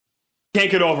Can't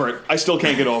get over it. I still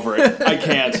can't get over it. I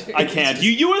can't.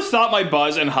 You would have thought my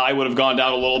buzz and high would have gone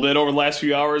down a little bit over the last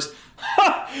few hours.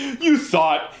 Ha! You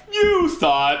thought.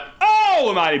 Oh,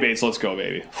 Imani Bates, let's go,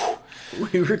 baby.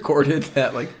 We recorded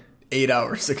that like 8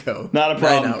 hours ago. Not a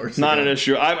problem. 9 hours Not ago. an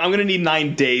issue. I'm going to need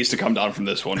 9 days to come down from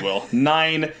this one, Will.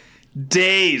 9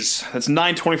 days. That's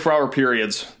 9 24-hour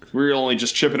periods. We're only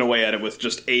just chipping away at it with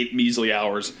just 8 measly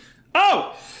hours.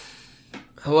 Oh!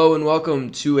 Hello and welcome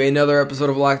to another episode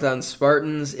of Locked On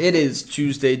Spartans. It is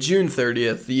Tuesday, June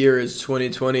 30th. The year is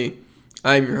 2020.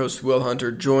 I'm your host, Will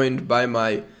Hunter, joined by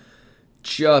my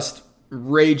just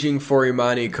raging for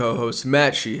Imani co-host,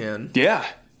 Matt Sheehan. Yeah.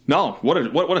 No, what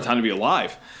a time to be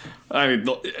alive. I mean,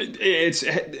 it's...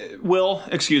 Will,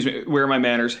 excuse me, where are my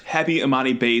manners? Happy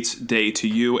Imani Bates Day to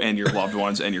you and your loved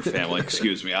ones and your family.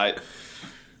 Excuse me. I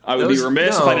would be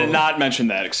remiss if I did not mention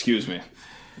that. Excuse me.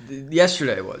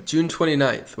 Yesterday was June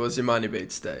 29th was Imani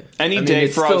Bates Day. Any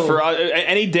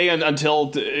day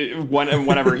until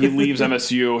whenever he leaves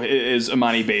MSU is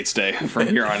Imani Bates Day from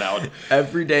here on out.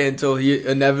 Every day until he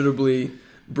inevitably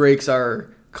breaks our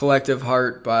collective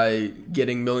heart by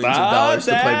getting millions of dollars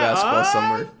to play basketball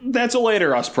somewhere. That's a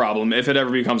later us problem, if it ever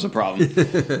becomes a problem.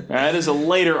 That is a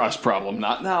later us problem.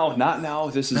 Not now.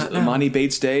 This is Imani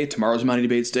Bates Day. Tomorrow's Imani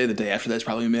Bates Day. The day after that's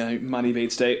probably Imani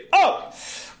Bates Day. Oh!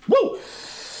 Woo!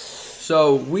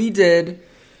 So we did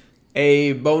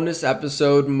a bonus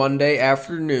episode Monday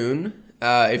afternoon.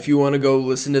 If you want to go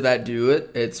listen to that, do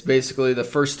it. It's basically the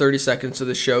first 30 seconds of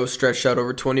the show stretched out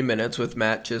over 20 minutes with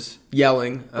Matt just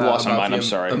yelling about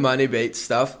the Imani Bates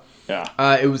stuff. Yeah.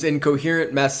 It was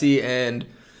incoherent, messy, and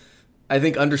I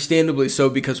think understandably so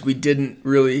because we didn't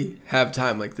really have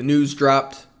time. Like the news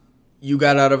dropped, you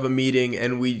got out of a meeting,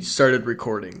 and we started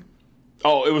recording.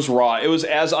 Oh, it was raw. It was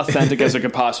as authentic as it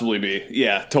could possibly be.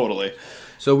 Yeah, totally.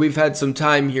 So we've had some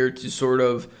time here to sort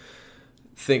of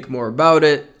think more about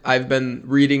it. I've been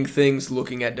reading things,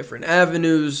 looking at different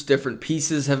avenues. Different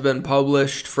pieces have been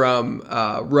published from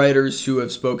writers who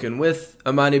have spoken with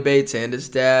Imani Bates and his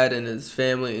dad and his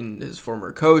family and his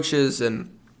former coaches.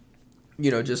 And,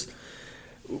 just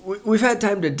we've had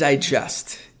time to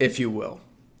digest, if you will.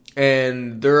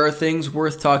 And there are things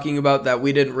worth talking about that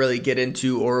we didn't really get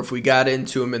into, or if we got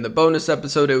into them in the bonus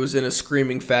episode, it was in a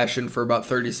screaming fashion for about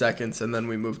 30 seconds, and then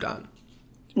we moved on.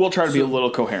 We'll try to be a little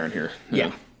coherent here.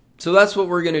 Yeah. So that's what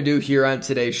we're going to do here on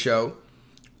today's show.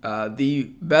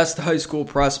 The best high school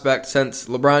prospect since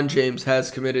LeBron James has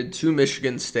committed to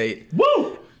Michigan State.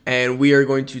 Woo! And we are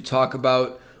going to talk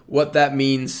about what that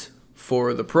means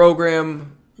for the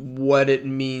program, what it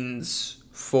means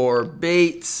for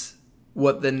Bates,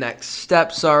 what the next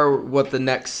steps are, what the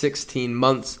next 16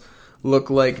 months look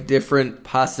like, different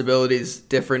possibilities,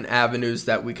 different avenues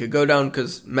that we could go down.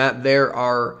 Because, Matt, there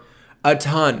are a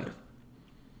ton.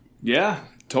 Yeah,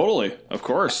 totally. Of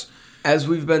course. As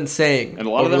we've been saying and a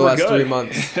lot over of them the last are good. 3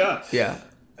 months. Yeah.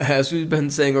 As we've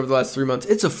been saying over the last 3 months,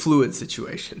 it's a fluid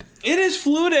situation. It is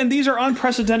fluid, and these are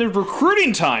unprecedented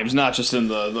recruiting times, not just in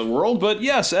the world, but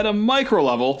yes, at a micro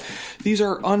level, these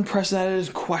are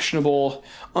unprecedented, questionable,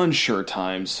 unsure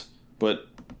times. But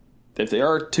if they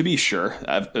are to be sure,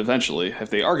 eventually,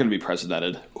 if they are going to be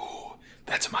precedented, ooh,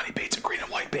 that's Imani Bates in green and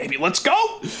white, baby. Let's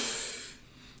go!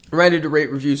 Ready to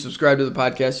rate, review, subscribe to the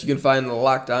podcast. You can find the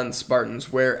Locked On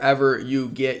Spartans wherever you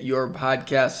get your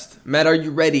podcast. Matt, are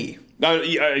you ready?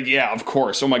 Yeah, of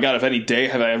course. Oh my God, if any day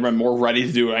have I ever been more ready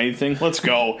to do anything, let's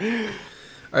go. All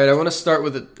right, I want to start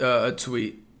with a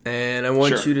tweet, and I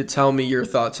want you to tell me your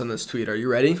thoughts on this tweet. Are you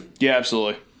ready? Yeah,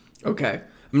 absolutely. Okay.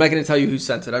 I'm not going to tell you who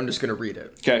sent it. I'm just going to read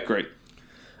it. Okay, great.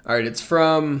 All right, it's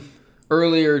from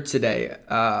earlier today.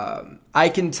 I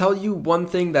can tell you one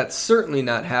thing that's certainly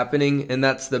not happening, and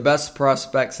that's the best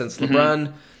prospect since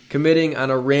LeBron committing on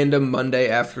a random Monday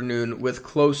afternoon with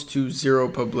close to zero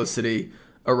publicity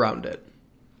around it.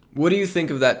 What do you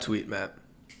think of that tweet, Matt?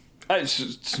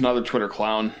 It's another Twitter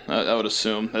clown, I would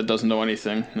assume, that doesn't know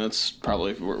anything. That's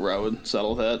probably where I would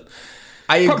settle that.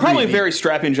 I agree. Probably a very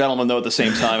strapping gentleman, though, at the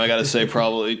same time, I gotta say,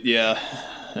 probably, yeah.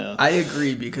 I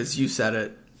agree because you said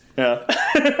it. Yeah.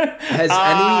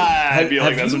 I feel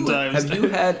like that sometimes. Have you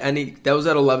had any, that was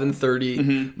at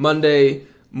 11:30 Monday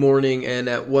morning, and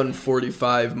at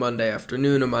 1:45 Monday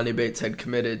afternoon, Imani Bates had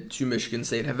committed to Michigan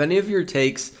State. Have any of your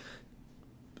takes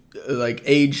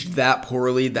aged that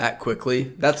poorly that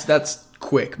quickly? That's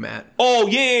quick, Matt. Oh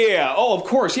yeah. Oh, of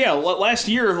course, yeah. Last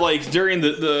year, during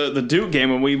the Duke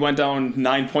game when we went down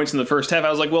 9 points in the first half, I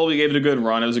was like, well, we gave it a good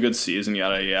run. It was a good season,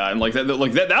 yada yada. And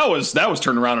that was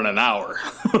turned around in an hour.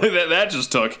 That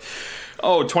just took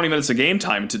 20 minutes of game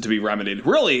time to be remedied.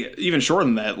 Really, even shorter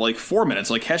than that, like 4 minutes.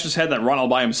 Like, Cash just had that run all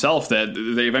by himself that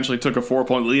they eventually took a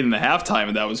 4-point lead in the halftime,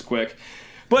 and that was quick.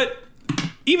 But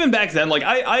even back then, like,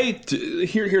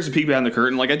 here's a peek behind the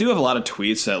curtain. Like, I do have a lot of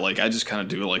tweets that, like, I just kind of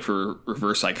do, like, for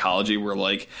reverse psychology, where,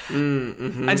 like,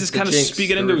 I just kind of speak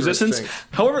it into existence. Jinx.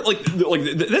 However, like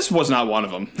this was not one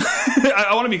of them.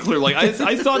 I want to be clear. Like,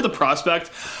 I thought the prospect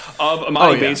of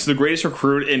Amani Bates, the greatest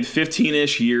recruit in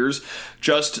 15-ish years,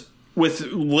 just with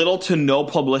little to no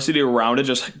publicity around it,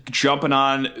 just jumping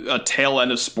on a tail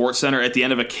end of SportsCenter at the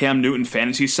end of a Cam Newton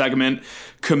fantasy segment,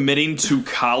 committing to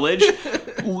college.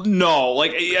 No,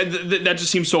 like, that just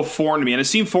seems so foreign to me. And it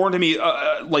seemed foreign to me,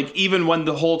 like, even when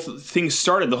the whole thing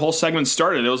started, the whole segment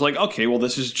started, it was like, okay, well,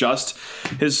 this is just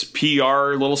his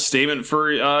PR little statement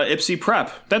for Ipsy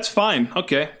Prep. That's fine.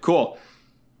 Okay, cool.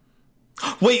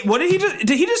 Wait, what did he just?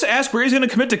 Did he just ask where he's going to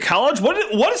commit to college? What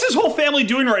is his whole family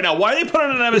doing right now? Why are they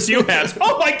putting on an MSU hat?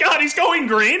 Oh my God, he's going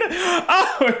green!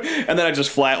 Oh. And then I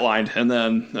just flatlined, and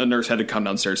then a nurse had to come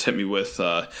downstairs, hit me with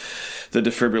the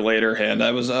defibrillator, and I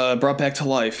was brought back to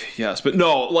life. Yes, but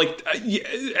no, like,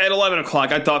 at 11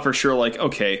 o'clock, I thought for sure, like,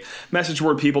 okay, message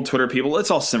board people, Twitter people,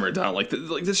 let's all simmer down. Like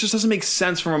this just doesn't make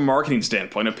sense from a marketing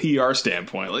standpoint, a PR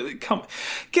standpoint. Like, come,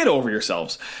 get over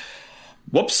yourselves.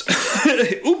 Whoops.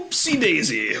 Oopsie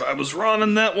daisy. I was wrong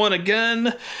on that one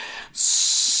again.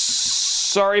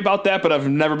 Sorry about that, but I've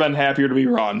never been happier to be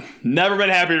wrong. Never been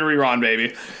happier to be wrong,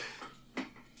 baby.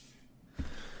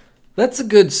 That's a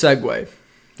good segue.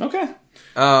 Okay.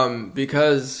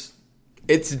 Because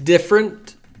it's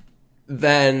different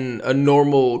than a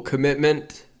normal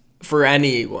commitment for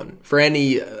anyone, for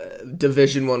any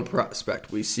Division I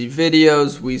prospect. We see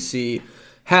videos, we see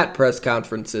hat press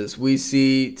conferences, we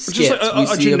see skits. Just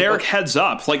a generic heads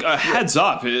up. Like, a heads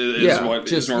up is what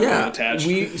is normally attached.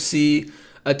 We see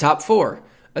a top 4,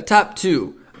 a top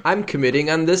 2. I'm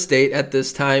committing on this date at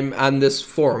this time on this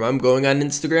forum. I'm going on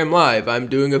Instagram Live. I'm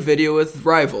doing a video with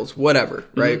rivals, whatever,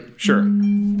 right? Sure.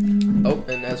 Oh,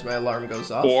 and as my alarm goes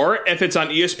off. Or if it's on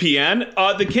ESPN,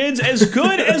 the kid's as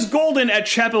good as Golden at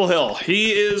Chapel Hill.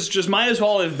 He is just might as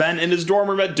well have been in his dorm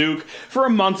room at Duke for a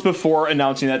month before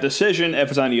announcing that decision if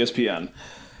it's on ESPN.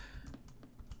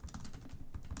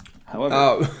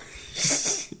 However.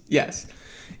 Yes.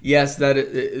 Yes,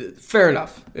 fair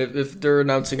enough. If they're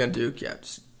announcing on Duke,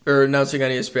 or announcing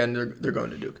on ESPN, they're going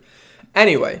to Duke.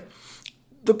 Anyway,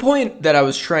 the point that I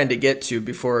was trying to get to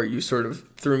before you sort of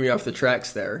threw me off the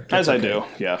tracks there. As I do,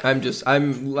 yeah.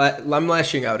 I'm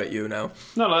lashing out at you now.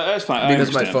 No, that's fine.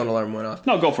 Because my phone alarm went off.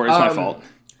 No, go for it. It's my fault.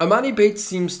 Amani Bates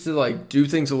seems to, like, do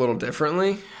things a little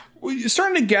differently. You're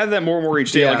starting to gather that more and more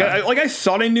each day. Yeah. I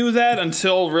thought I knew that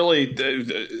until really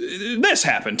this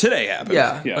happened. Today happened.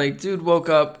 Yeah. Like, dude woke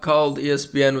up, called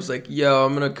ESPN, was like, yo,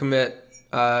 I'm going to commit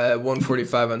at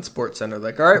 1:45 on SportsCenter.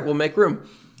 Like, all right, we'll make room.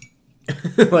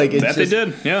 Like, it's they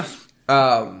did, yeah.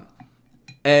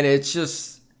 And it's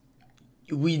just,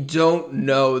 we don't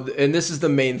know, and this is the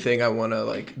main thing I want to,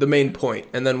 like, the main point,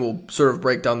 and then we'll sort of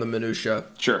break down the minutia.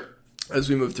 Sure. As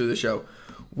we move through the show.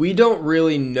 We don't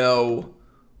really know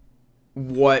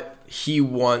what he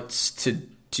wants to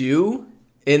do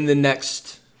in the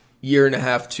next year and a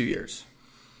half, 2 years.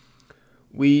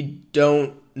 We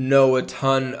don't know a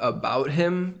ton about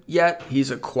him yet.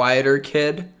 He's a quieter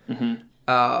kid.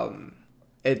 Mm-hmm.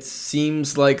 It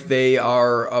seems like they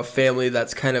are a family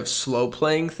that's kind of slow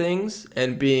playing things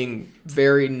and being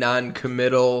very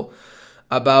non-committal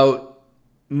about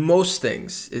most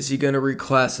things. Is he going to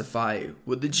reclassify?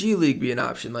 Would the G League be an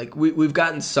option? Like, we've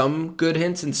gotten some good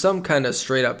hints and some kind of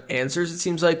straight up answers, it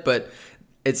seems like, but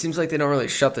it seems like they don't really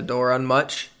shut the door on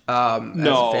much as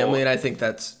a family, and I think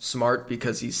that's smart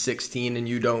because he's 16 and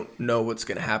you don't know what's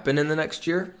going to happen in the next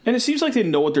year. And it seems like they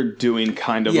know what they're doing,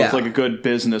 kind of, with like a good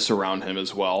business around him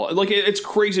as well. Like, it's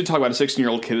crazy to talk about a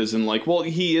 16-year-old kid as in, like, well,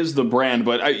 he is the brand,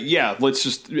 but let's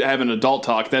just have an adult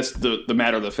talk. That's the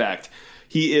matter of the fact.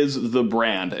 He is the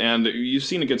brand, and you've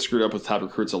seen it get screwed up with top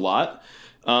recruits a lot.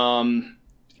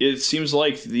 It seems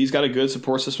like he's got a good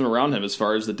support system around him as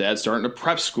far as the dad starting a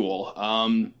prep school.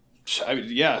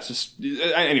 It's just...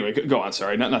 Anyway, go on,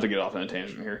 sorry. Not to get off on a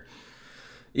tangent here.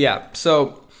 Yeah,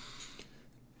 so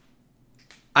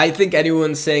I think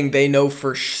anyone saying they know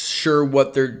for sure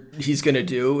what he's going to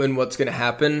do and what's going to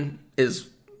happen is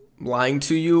lying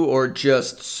to you, or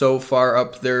just so far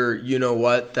up there, you know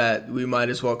what, that we might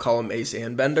as well call him Ace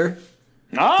Anbender.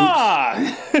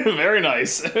 Very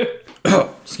nice.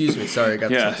 Oh, excuse me, sorry, I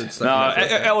got something stuck in my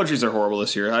throat. Allergies are horrible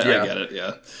this year. I get it,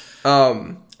 yeah.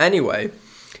 Anyway,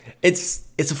 It's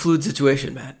a fluid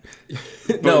situation, Matt.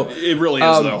 No, it really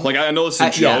is though. Like, I know it's a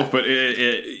joke, but it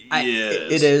is.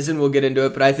 It is, and we'll get into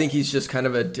it. But I think he's just kind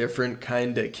of a different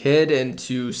kind of kid. And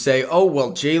to say, oh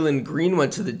well, Jalen Green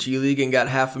went to the G League and got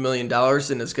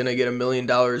 $500,000 and is going to get $1 million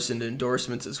in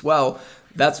endorsements as well.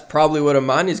 That's probably what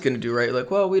Amani's going to do, right?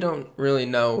 Like, well, we don't really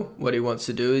know what he wants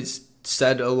to do. He's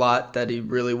said a lot that he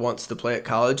really wants to play at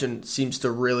college and seems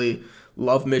to really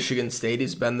love Michigan State.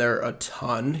 He's been there a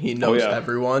ton. He knows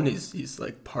everyone. He's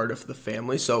like part of the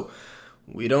family. So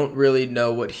we don't really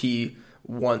know what he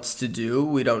wants to do.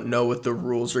 We don't know what the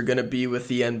rules are going to be with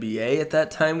the NBA at that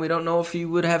time. We don't know if he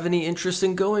would have any interest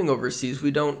in going overseas.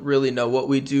 We don't really know. What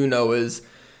we do know is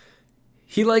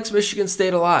he likes Michigan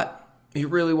State a lot. He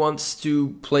really wants to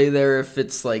play there if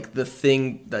it's like the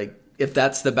thing, like if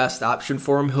that's the best option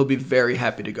for him, he'll be very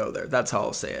happy to go there. That's how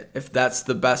I'll say it. If that's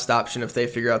the best option, if they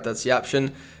figure out that's the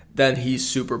option, then he's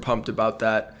super pumped about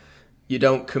that. You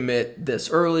don't commit this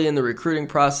early in the recruiting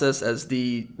process as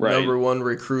the number one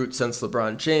recruit since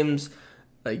LeBron James.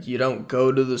 Like, you don't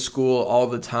go to the school all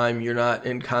the time. You're not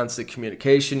in constant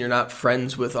communication. You're not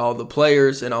friends with all the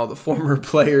players and all the former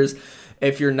players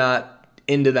if you're not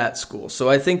into that school. So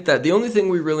I think that the only thing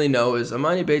we really know is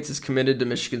Emoni Bates is committed to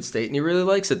Michigan State and he really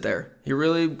likes it there. He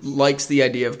really likes the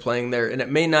idea of playing there, and it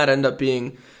may not end up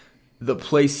being the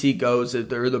place he goes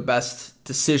or the best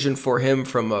decision for him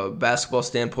from a basketball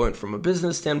standpoint, from a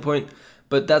business standpoint,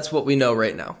 but that's what we know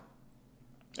right now.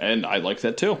 And I like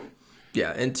that too.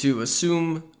 Yeah, and to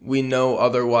assume we know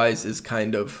otherwise is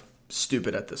kind of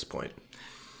stupid at this point.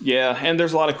 Yeah, and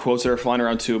there's a lot of quotes that are flying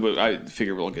around too, but I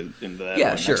figure we'll get into that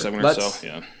next segment or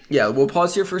so. Yeah, we'll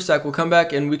pause here for a sec. We'll come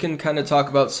back and we can kind of talk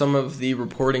about some of the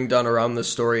reporting done around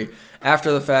this story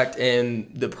after the fact and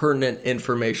the pertinent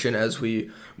information as we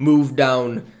move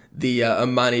down the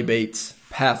Emoni Bates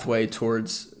pathway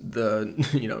towards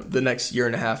the the next year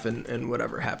and a half and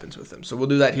whatever happens with him. So we'll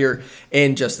do that here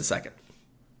in just a second.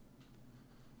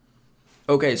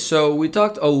 Okay, so we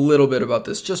talked a little bit about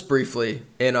this just briefly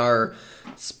in our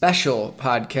special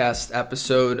podcast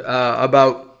episode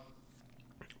about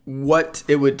what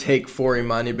it would take for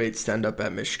Emoni Bates to end up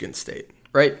at Michigan State,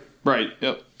 right? Right,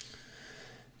 yep.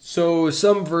 So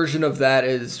some version of that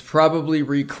is probably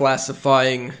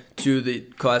reclassifying to the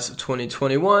class of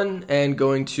 2021 and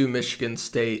going to Michigan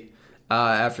State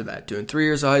after that, doing 3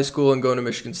 years of high school and going to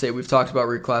Michigan State. We've talked about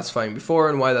reclassifying before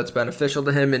and why that's beneficial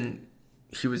to him, and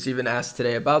he was even asked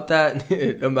today about that.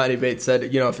 Emoni Bates said,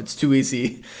 if it's too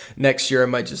easy next year, I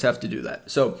might just have to do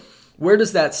that. So where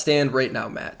does that stand right now,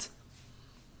 Matt?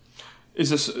 Is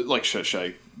this, like, should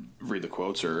I read the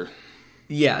quotes or?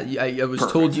 Yeah, I was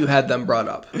told you had them brought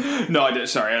up. No, I did.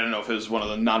 Sorry, I don't know if it was one of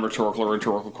the non-rhetorical or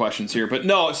rhetorical questions here. But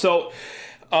no, so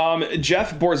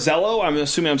Jeff Borzello, I'm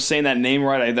assuming I'm saying that name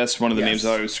right. That's one of the names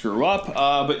that I always screw up.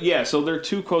 But yeah, so there are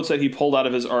two quotes that he pulled out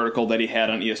of his article that he had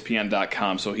on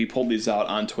ESPN.com. So he pulled these out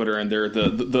on Twitter, and they're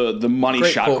the money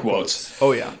Great shot quotes.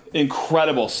 Oh, yeah.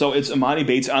 Incredible. So it's Emoni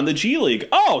Bates on the G League.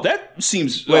 Oh, that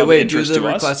seems Wait, interest do the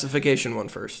to us. reclassification one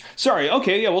first. Sorry,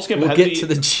 okay, yeah, we'll skip ahead. We'll get to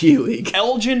the G League.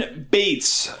 Elgin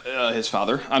Bates, his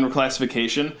father, on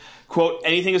reclassification. Quote,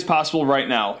 anything is possible right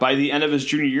now. By the end of his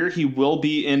junior year, he will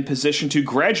be in position to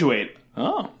graduate.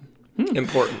 Oh.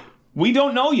 Important. We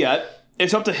don't know yet.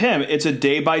 It's up to him. It's a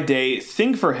day-by-day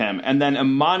thing for him. And then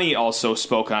Emoni also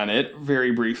spoke on it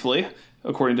very briefly,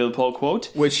 according to the poll quote.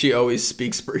 Which he always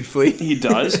speaks briefly. He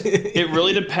does. It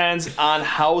really depends on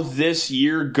how this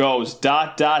year goes. ...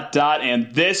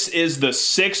 And this is the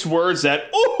 6 words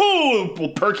that,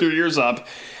 will perk your ears up.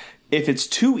 If it's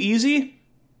too easy,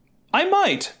 I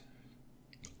might.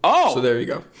 Oh. So there you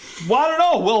go. Well, I don't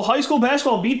know. Will high school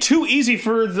basketball be too easy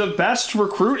for the best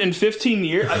recruit in 15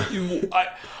 years?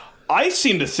 I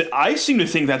seem to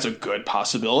think that's a good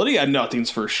possibility.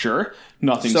 Nothing's for sure.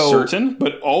 Nothing's certain.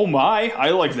 But oh my, I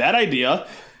like that idea.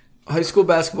 High school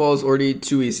basketball is already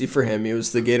too easy for him. He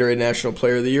was the Gatorade National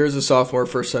Player of the Year as a sophomore,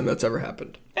 first time that's ever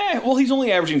happened. Well, he's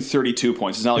only averaging 32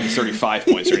 points. It's not like he's 35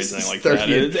 points or anything like that.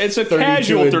 It's a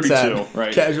casual 32.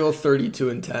 Right. Casual 32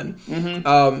 and 10.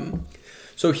 Mm-hmm.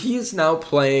 So he's now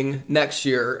playing next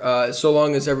year, so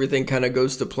long as everything kind of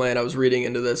goes to plan. I was reading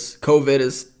into this. COVID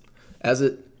is, as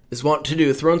it is wont to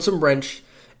do, throwing some wrench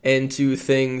into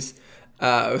things,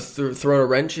 throwing a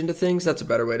wrench into things. That's a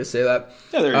better way to say that.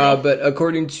 Yeah, there you go. But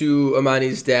according to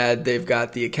Emoni's dad, they've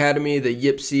got the academy, the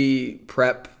Yipsy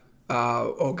Prep.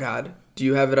 Oh, God. Do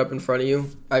you have it up in front of you?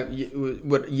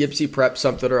 What Yipsy Prep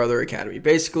something or other academy.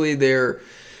 Basically, they're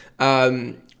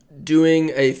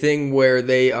doing a thing where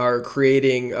they are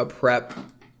creating a prep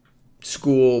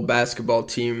school basketball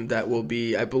team that will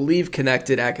be, I believe,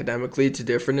 connected academically to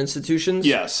different institutions.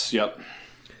 Yes, yep.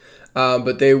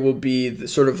 but they will be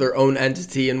sort of their own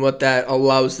entity. And what that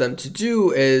allows them to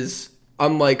do is,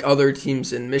 unlike other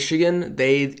teams in Michigan,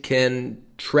 they can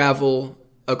travel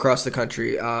across the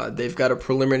country. They've got a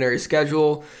preliminary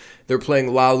schedule. They're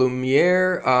playing La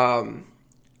Lumiere,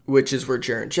 which is where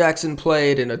Jaren Jackson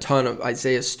played, and a ton of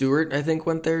Isaiah Stewart, I think,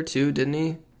 went there too, didn't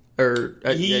he? Or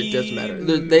it doesn't matter.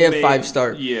 They have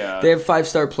 5-star. Yeah, they have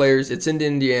 5-star players. It's in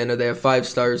Indiana. They have 5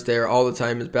 stars there all the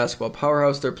time. As basketball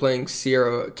powerhouse. They're playing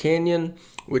Sierra Canyon,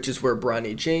 which is where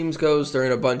Bronny James goes. They're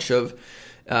in a bunch of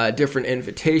different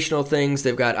invitational things.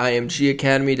 They've got IMG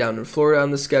Academy down in Florida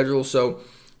on the schedule. So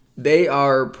they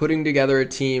are putting together a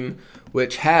team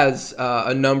which has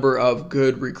a number of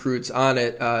good recruits on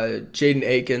it. Jaden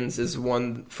Akins is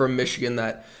one from Michigan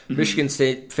that Michigan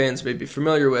State fans may be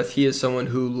familiar with. He is someone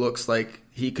who looks like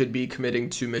he could be committing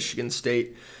to Michigan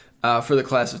State for the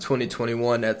class of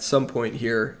 2021 at some point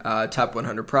here, top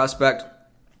 100 prospect.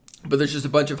 But there's just a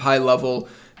bunch of high-level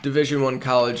Division I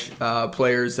college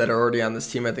players that are already on this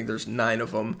team. I think there's 9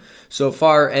 of them so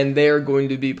far, and they're going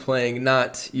to be playing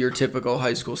not your typical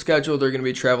high school schedule. They're going to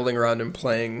be traveling around and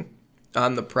playing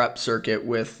on the prep circuit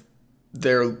with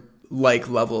their like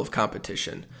level of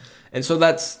competition. And so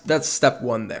that's step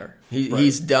 1 there.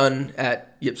 He's done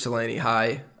at Ypsilanti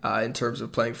High in terms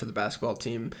of playing for the basketball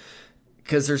team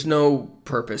because there's no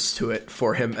purpose to it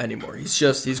for him anymore.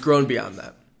 He's grown beyond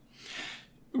that.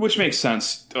 Which makes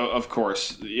sense, of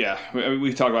course. Yeah,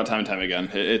 we've talked about it time and time again.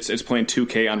 It's playing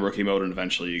 2K on rookie mode, and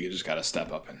eventually you just got to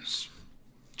step up and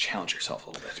challenge yourself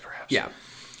a little bit, perhaps. Yeah.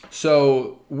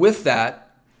 So with that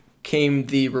came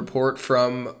the report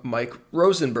from Mike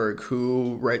Rosenberg,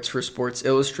 who writes for Sports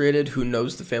Illustrated, who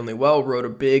knows the family well, wrote a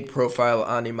big profile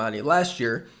on Imani last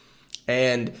year.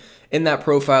 And in that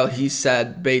profile, he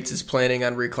said Bates is planning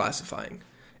on reclassifying.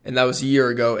 And that was a year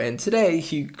ago. And today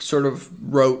he sort of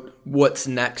wrote what's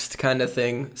next kind of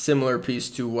thing, similar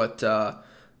piece to what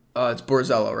it's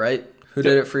Borzello, right? Who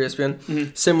did it for ESPN?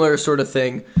 Mm-hmm. Similar sort of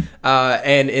thing.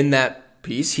 And in that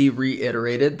piece, he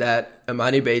reiterated that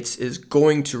Imani Bates is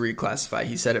going to reclassify.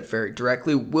 He said it very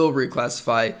directly, will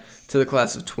reclassify to the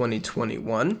class of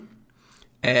 2021.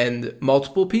 And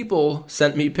multiple people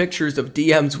sent me pictures of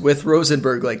DMs with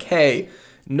Rosenberg like, hey,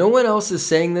 no one else is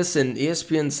saying this, and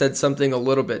ESPN said something a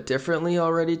little bit differently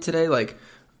already today. Like,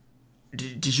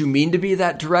 did you mean to be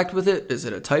that direct with it? Is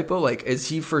it a typo? Like, is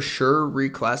he for sure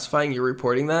reclassifying? You're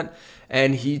reporting that?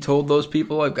 And he told those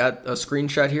people, I've got a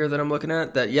screenshot here that I'm looking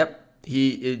at, that, yep,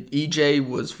 EJ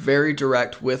was very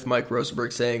direct with Mike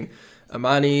Rosenberg saying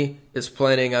Imani is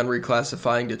planning on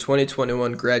reclassifying to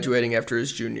 2021, graduating after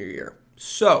his junior year.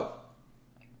 So,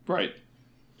 right.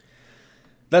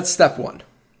 That's step 1.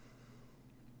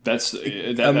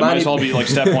 That might as well be like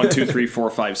step 1, 2, 3,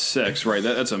 4, 5, 6, right?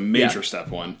 That's a major step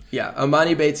 1. Yeah,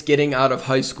 Imani Bates getting out of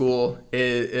high school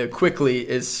quickly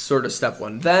is sort of step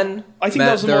 1. Then I think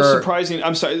that was the most surprising.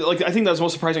 I'm sorry, like I think that was the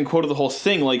most surprising quote of the whole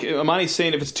thing. Like Imani's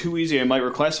saying, if it's too easy, I might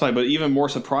reclassify. But even more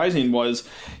surprising was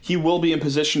he will be in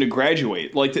position to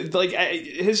graduate. Like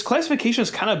his classification has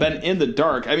kind of been in the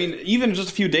dark. I mean, even just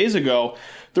a few days ago,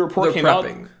 the report came out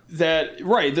that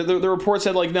the report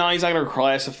said like, no, he's not going to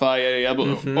classify. He's not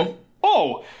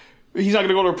going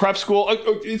to go to a prep school.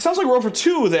 It sounds like we're over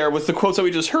 2 there with the quotes that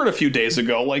we just heard a few days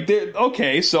ago. Like,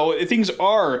 okay, so things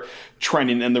are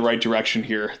trending in the right direction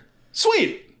here.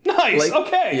 Sweet, nice,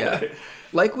 okay. Yeah,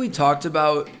 like we talked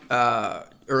about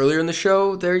earlier in the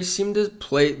show, they seem to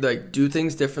do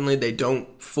things differently. They don't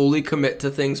fully commit to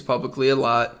things publicly a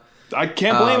lot. I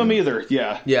can't blame them either.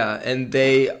 Yeah, and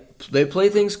they play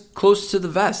things close to the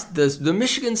vest. The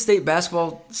Michigan State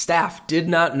basketball staff did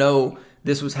not know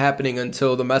this was happening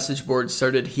until the message board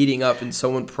started heating up and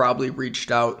someone probably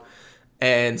reached out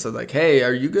and said like, hey,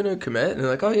 are you going to commit? And they're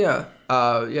like, oh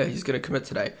yeah, he's going to commit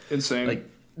today. Insane. Like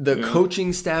the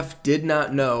coaching staff did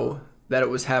not know that it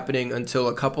was happening until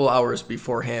a couple hours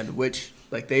beforehand, which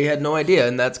like they had no idea.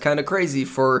 And that's kind of crazy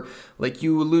for, like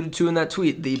you alluded to in that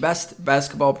tweet, the best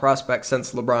basketball prospect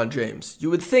since LeBron James.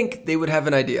 You would think they would have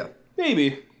an idea.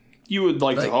 Maybe. You would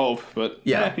like to hope, but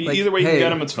either way you can get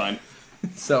them, it's fine.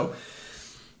 So,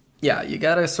 yeah, you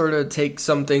got to sort of take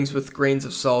some things with grains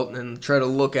of salt and try to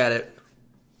look at it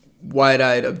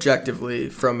wide-eyed, objectively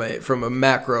from a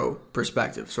macro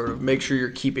perspective. Sort of make sure you're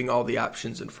keeping all the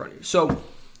options in front of you. So,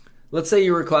 let's say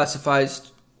you were classified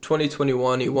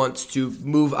 2021. He wants to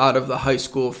move out of the high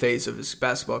school phase of his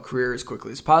basketball career as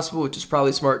quickly as possible, which is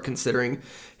probably smart considering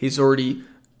he's already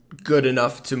good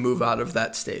enough to move out of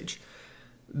that stage.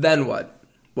 Then what?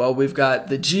 Well, we've got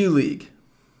the G League.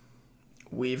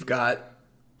 We've got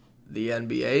the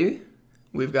NBA.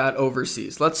 We've got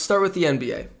overseas. Let's start with the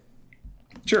NBA.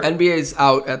 Sure. NBA's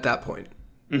out at that point.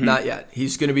 Not yet.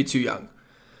 He's going to be too young.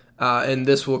 And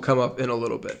this will come up in a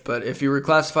little bit. But if he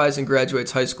reclassifies and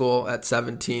graduates high school at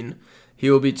 17, he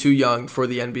will be too young for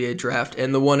the NBA draft.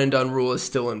 And the one and done rule is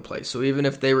still in place. So even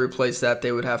if they replace that,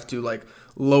 they would have to like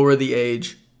lower the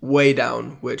age way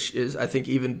down, which is, I think,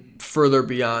 even further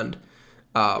beyond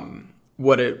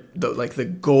what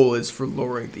the goal is for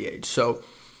lowering the age. So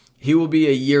he will be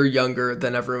a year younger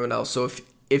than everyone else. So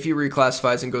if he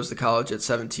reclassifies and goes to college at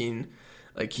 17,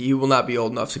 like he will not be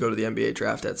old enough to go to the NBA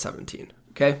draft at 17.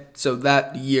 Okay? So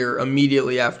that year,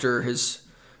 immediately after his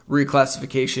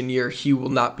reclassification year, he will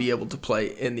not be able to play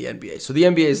in the NBA. So the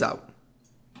NBA is out.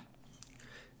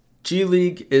 G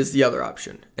League is the other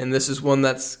option. And this is one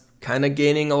that's kind of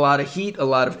gaining a lot of heat, a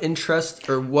lot of interest,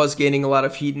 or was gaining a lot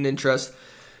of heat and interest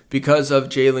because of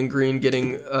Jalen Green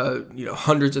getting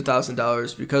hundreds of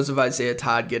 $1,000s, because of Isaiah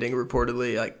Todd getting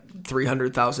reportedly like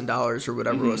 $300,000 or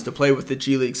whatever it was to play with the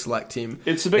G League select team.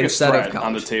 It's the biggest threat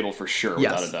on the table for sure,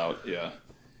 without a doubt. Yeah.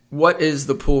 What is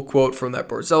the pull quote from that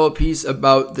Borzello piece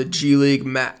about the G League,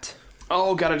 Matt?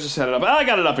 Oh, God, I just had it up. I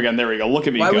got it up again. There we go. Look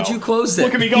at me go. Why would you close it?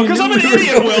 Look at me go. Because I'm an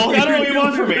idiot, Will. I don't know what you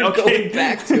want from me. Okay. Go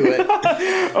back to it.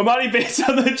 Emoni Bates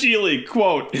on the G League.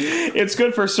 Quote, "It's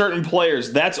good for certain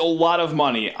players. That's a lot of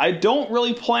money. I don't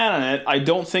really plan on it. I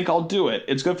don't think I'll do it.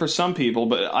 It's good for some people,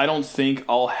 but I don't think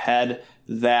I'll head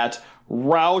that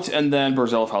route." And then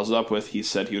Borzello follows it up with, he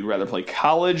said he would rather play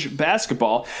college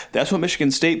basketball. That's what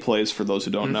Michigan State plays, for those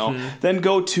who don't know. Then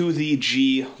go to the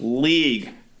G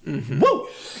League. Woo!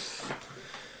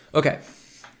 Okay.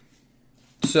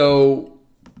 So,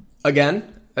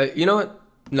 again, you know what?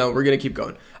 No, we're going to keep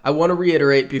going. I want to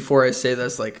reiterate before I say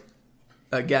this, like,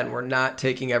 again, we're not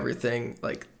taking everything,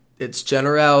 like, it's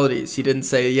generalities. He didn't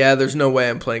say, yeah, there's no way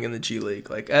I'm playing in the G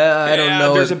League. Like, I don't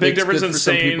know. There's a big difference in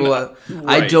saying, people,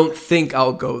 I don't think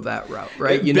I'll go that route,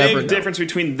 right? You never know. Big difference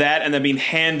between that and then being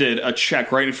handed a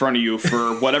check right in front of you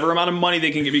for whatever amount of money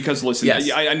they can get. Because, listen, yes.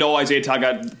 I know Isaiah Todd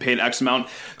got paid X amount.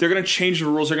 They're going to change the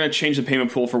rules. They're going to change the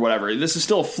payment pool for whatever. This is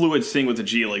still a fluid thing with the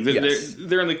G League.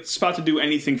 They're in the spot to do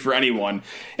anything for anyone.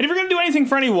 And if you're going to do anything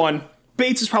for anyone,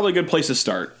 Bates is probably a good place to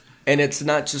start. And it's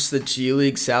not just the G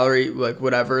League salary, like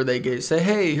whatever they say,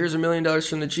 hey, here's $1 million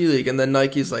from the G League. And then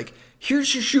Nike's like,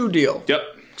 here's your shoe deal. Yep,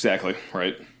 exactly.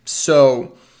 Right.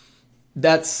 So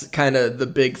that's kind of the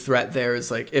big threat there is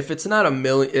like, if it's not $1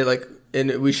 million,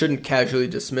 and we shouldn't casually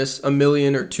dismiss $1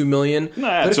 million or $2 million.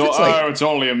 Nah, it's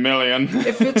only $1 million.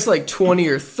 If it's like 20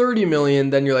 or 30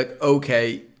 million, then you're like,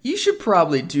 okay, you should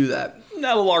probably do that.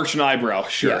 That'll arch an eyebrow,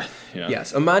 sure. Yeah.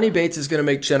 Yes, Emoni Bates is going to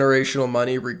make generational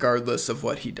money regardless of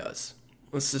what he does.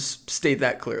 Let's just state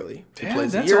that clearly. He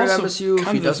plays a year at MSU.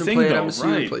 If he doesn't play at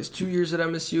MSU, he plays 2 years at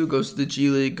MSU, goes to the G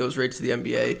League, goes right to the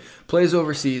NBA, plays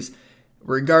overseas.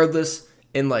 Regardless,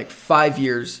 in like 5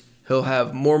 years, he'll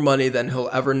have more money than he'll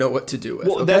ever know what to do with.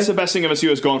 Well, that's the best thing MSU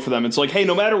is going for them. It's like, hey,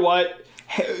 no matter what,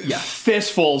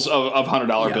 fistfuls of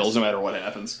 $100 bills, no matter what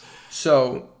happens.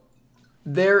 So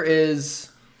there is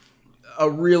a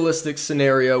realistic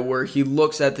scenario where he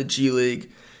looks at the G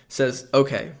League, says,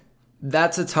 okay,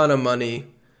 that's a ton of money,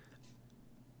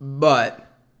 but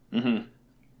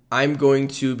I'm going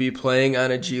to be playing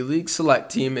on a G League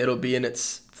select team. It'll be in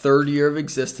its third year of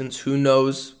existence. Who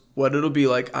knows what it'll be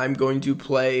like. I'm going to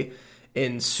play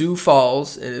in Sioux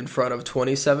Falls in front of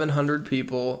 2,700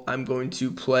 people. I'm going to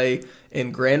play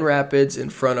in Grand Rapids in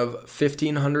front of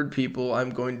 1,500 people.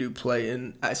 I'm going to play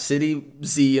in City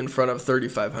Z in front of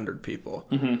 3,500 people.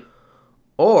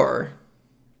 Or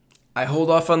I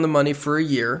hold off on the money for a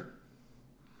year.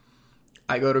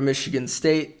 I go to Michigan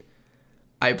State.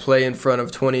 I play in front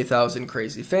of 20,000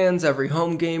 crazy fans every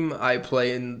home game. I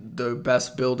play in the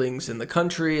best buildings in the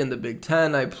country, in the Big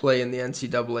Ten. I play in the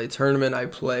NCAA tournament. I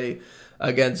play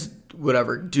against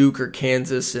whatever, Duke or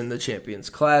Kansas in the Champions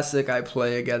Classic. I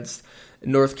play against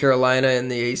North Carolina in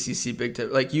the ACC Big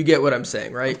Ten. Like, you get what I'm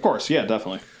saying, right? Of course, yeah,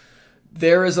 definitely.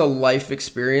 There is a life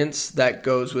experience that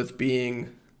goes with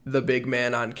being the big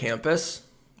man on campus,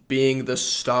 being the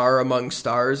star among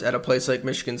stars at a place like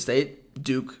Michigan State.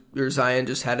 Duke, or Zion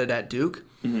just had it at Duke.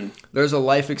 There's a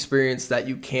life experience that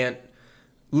you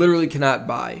literally cannot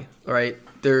buy, right?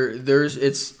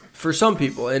 It's for some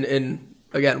people, and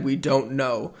again, we don't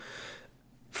know.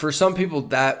 For some people,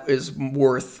 that is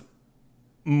worth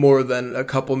more than a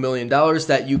couple $1 million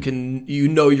that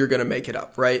you're going to make it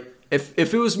up, right? If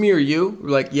it was me or you,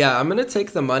 like, yeah, I'm going to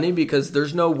take the money because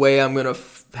there's no way I'm going to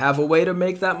have a way to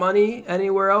make that money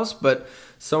anywhere else. But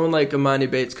someone like Emoni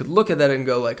Bates could look at that and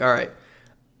go like, all right,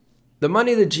 the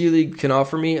money the G League can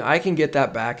offer me, I can get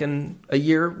that back in a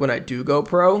year when I do go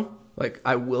pro. Like,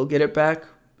 I will get it back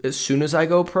as soon as I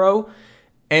go pro.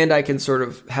 and I can sort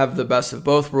of have the best of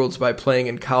both worlds by playing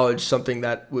in college, something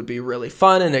that would be really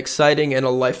fun and exciting and a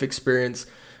life experience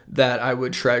that I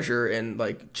would treasure and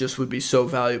like just would be so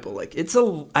valuable. Like I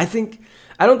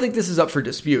don't think this is up for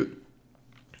dispute.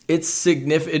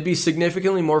 It'd be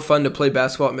significantly more fun to play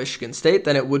basketball at Michigan State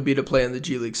than it would be to play in the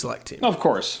G League select team. Of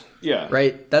course. Yeah.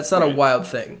 Right? That's not a wild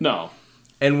thing. No.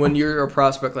 And when you're a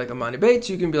prospect like Emoni Bates,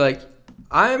 you can be like,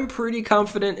 I'm pretty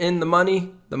confident in the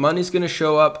money. The money's going to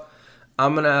show up.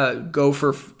 I'm going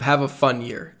to have a fun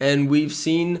year. And we've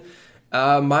seen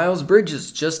Miles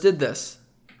Bridges just did this.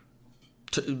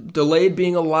 Delayed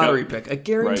being a lottery pick, a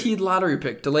guaranteed lottery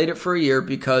pick. Delayed it for a year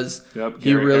because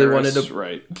he really wanted to.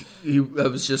 Right. I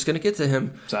was just going to get to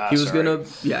him. He was going to.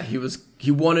 Yeah,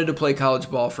 he wanted to play college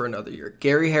ball for another year.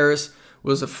 Gary Harris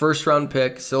was a first-round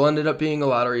pick, still ended up being a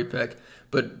lottery pick,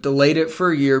 but delayed it for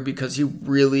a year because he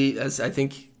really, as I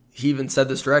think he even said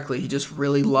this directly, he just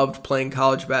really loved playing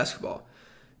college basketball.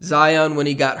 Zion, when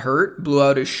he got hurt, blew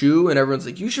out his shoe, and everyone's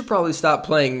like, you should probably stop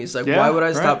playing. And he's like, why would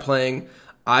I stop playing?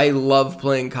 I love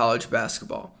playing college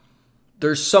basketball.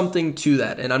 There's something to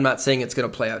that, and I'm not saying it's going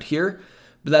to play out here,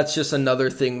 but that's just another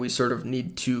thing we sort of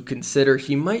need to consider.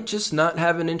 He might just not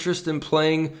have an interest in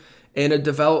playing in a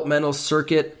developmental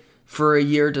circuit for a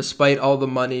year despite all the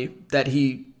money that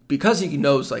because he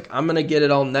knows, like, I'm going to get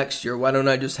it all next year. Why don't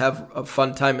I just have a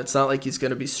fun time? It's not like he's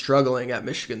going to be struggling at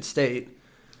Michigan State.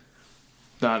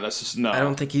 Not necessarily. No. I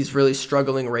don't think he's really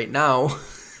struggling right now.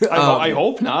 I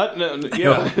hope not.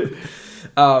 Yeah.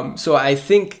 So I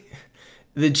think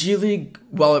the G League,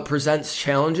 while it presents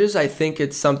challenges, I think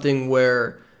it's something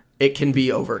where it can be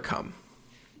overcome.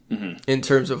 Mm-hmm. In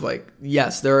terms of, like,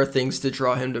 yes, there are things to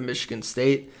draw him to Michigan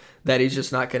State that he's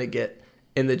just not going to get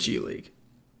in the G League.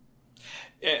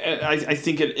 I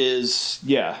think it is,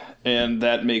 yeah, and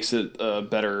that makes it a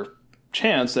better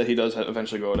chance that he does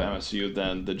eventually go to MSU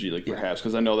than the G League, perhaps,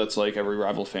 because I know that's like every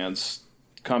rival fan's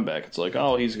comeback. It's like,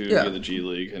 oh, he's going to be in the G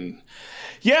League, and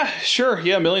yeah, sure,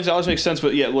 yeah, $1 million makes sense,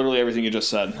 but yeah, literally everything you just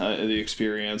said, the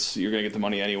experience, you're going to get the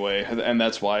money anyway, and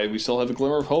that's why we still have a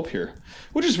glimmer of hope here.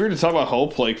 Which is weird to talk about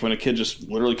hope, like when a kid just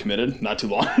literally committed not too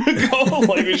long ago.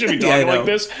 Like we should be talking like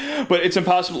this, but it's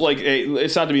impossible. Like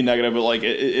it's not to be negative, but like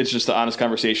it's just the honest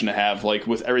conversation to have. Like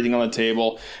with everything on the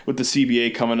table, with the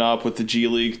CBA coming up, with the G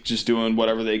League just doing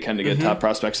whatever they can to get top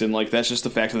prospects in. Like that's just the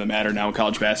fact of the matter now in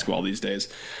college basketball these days.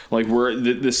 Like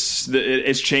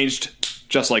it's changed.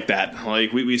 Just like that.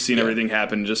 Like, we've seen everything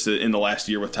happen just in the last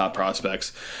year with top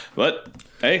prospects. But,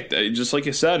 hey, just like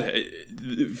you said,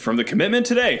 from the commitment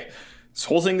today, this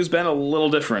whole thing has been a little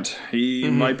different. He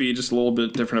might be just a little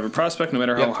bit different of a prospect, no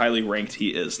matter how highly ranked he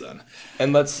is then.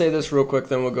 And let's say this real quick,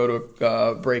 then we'll go to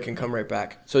a break and come right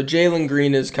back. So Jalen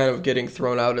Green is kind of getting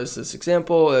thrown out as this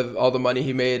example of all the money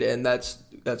he made, and that's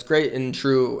great and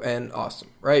true and awesome,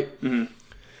 right? Mm-hmm.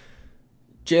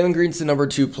 Jalen Green's the number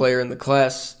 2 player in the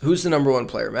class. Who's the number 1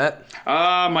 player, Matt?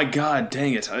 My God,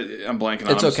 dang it. I'm blanking on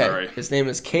him. It's okay. Sorry. His name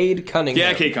is Cade Cunningham.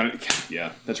 Yeah, Cade Cunningham.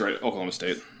 Yeah, that's right. Oklahoma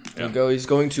State. Yeah. He's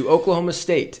going to Oklahoma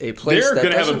State, a place they're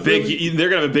going to have a big. They're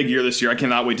going to have a big year this year. I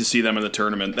cannot wait to see them in the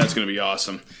tournament. That's going to be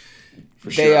awesome.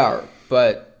 For sure. They are,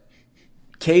 but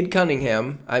Cade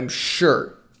Cunningham, I'm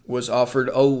sure, was offered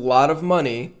a lot of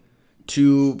money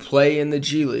to play in the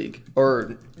G League,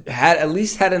 or at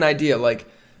least had an idea like,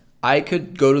 I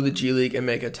could go to the G League and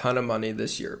make a ton of money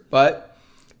this year. But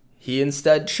he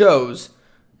instead chose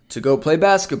to go play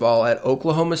basketball at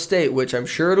Oklahoma State, which I'm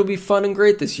sure it'll be fun and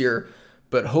great this year.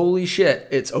 But holy shit,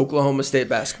 it's Oklahoma State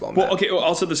basketball. Well, okay. Well,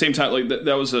 also at the same time, like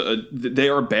that was they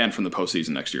are banned from the postseason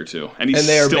next year too, and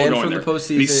they are banned from the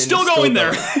postseason. He's still going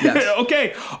there. Yes.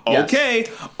 Okay,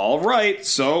 yes. All right.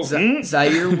 So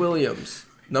Zaire Williams,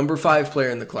 number 5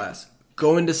 player in the class,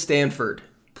 going to Stanford,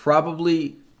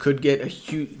 could get a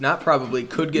huge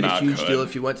deal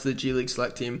if he went to the G League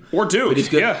select team. Or Duke.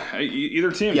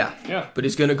 Either team. Yeah. But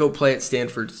he's going to go play at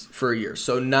Stanford for a year.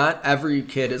 So not every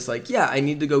kid is like, I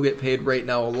need to go get paid right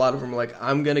now. A lot of them are like,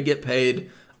 I'm going to get paid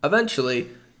eventually.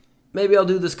 Maybe I'll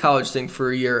do this college thing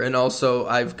for a year. And also,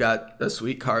 I've got a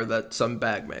sweet car that some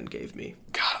bagman gave me.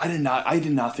 God, I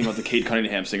did not think about the Cade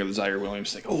Cunningham thing of the Zaire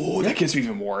Williams thing. Oh, that gets me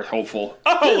even more hopeful.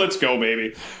 Oh, let's go,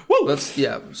 baby. Woo!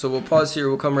 So we'll pause here.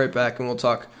 We'll come right back and we'll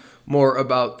talk more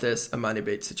about this Emoni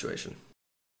Bates situation.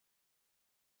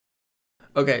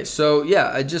 Okay, so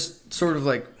I just sort of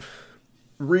like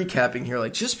recapping here,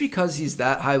 like just because he's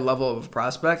that high level of a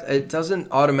prospect, it doesn't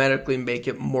automatically make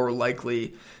it more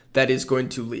likely that he's going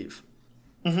to leave.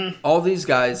 Mm-hmm. All these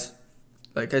guys,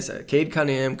 like I said, Cade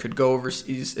Cunningham could go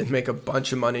overseas and make a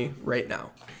bunch of money right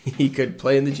now. He could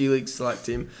play in the G League select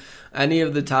team. Any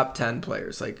of the top 10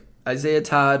 players, like Isaiah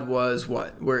Todd was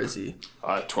what? Where is he?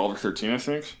 12 or 13, I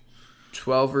think.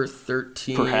 12 or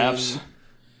 13. Perhaps.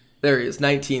 There he is,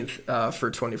 19th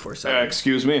for 24/7.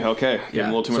 Excuse me. Okay, give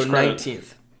him a little too much credit.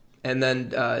 19th. And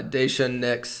then Daishen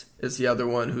Nix is the other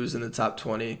one who's in the top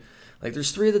 20. Like,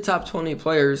 there's 3 of the top 20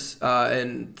 players,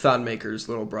 and Thon Maker's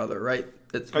little brother, right?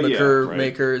 It's Maker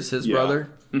Maker is his brother.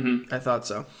 Mm-hmm. I thought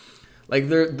so. Like,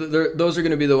 those are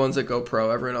going to be the ones that go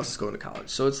pro. Everyone else is going to college.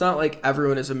 So it's not like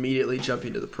everyone is immediately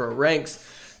jumping to the pro ranks.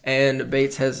 And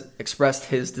Bates has expressed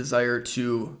his desire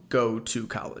to go to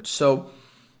college. So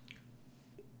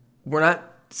we're not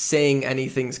saying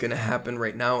anything's going to happen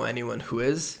right now. Anyone who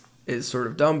is sort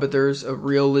of dumb. But there's a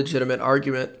real legitimate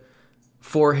argument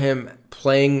for him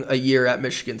playing a year at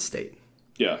Michigan State.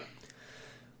 Yeah.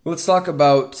 Let's talk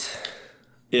about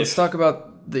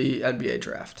the NBA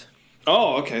draft.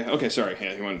 Oh, okay. Okay, sorry.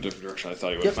 Yeah, you went a different direction. I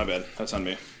thought you would. Yep. My bad. That's on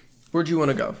me. Where'd you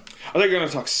want to go? I think you're going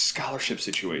to talk scholarship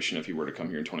situation if you were to come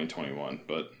here in 2021,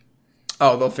 but...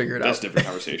 Oh, they'll figure it out. That's a different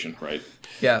conversation, right?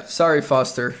 Yeah. Sorry,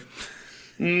 Foster.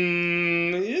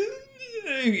 You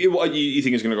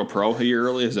think he's going to go pro a year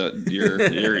early? Is that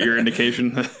your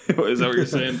indication? Is that what you're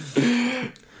saying?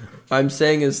 I'm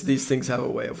saying is these things have a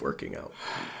way of working out.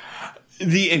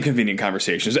 The inconvenient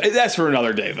conversations. That's for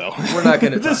another day, though. We're not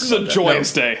going to talk This is a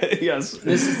joyous day. Yes.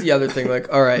 This is the other thing.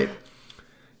 Like, all right,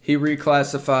 he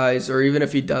reclassifies, or even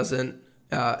if he doesn't,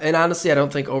 and honestly, I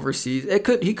don't think overseas.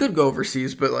 He could go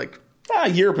overseas, but like,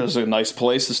 Europe is a nice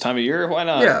place this time of year. Why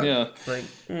not? Yeah. Like,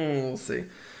 we'll see.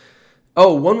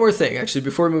 Oh, one more thing, actually,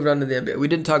 before we move on to the NBA, we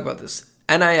didn't talk about this.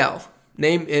 NIL,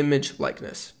 name, image,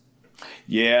 likeness.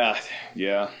 Yeah.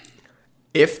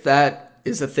 If that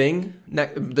is a thing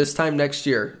this time next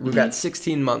year, we've got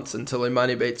 16 months until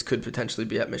Imani Bates could potentially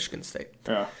be at Michigan State.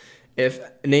 Yeah. If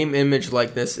name, image,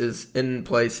 likeness is in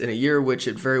place in a year, which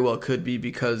it very well could be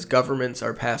because governments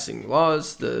are passing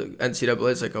laws, the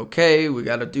NCAA is like, okay, we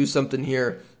got to do something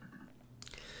here.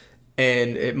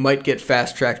 And it might get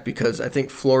fast-tracked because I think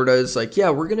Florida is like, yeah,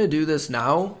 we're going to do this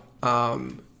now.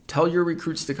 Tell your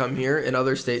recruits to come here, and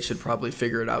other states should probably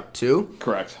figure it out too.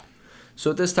 Correct.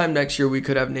 So at this time next year, we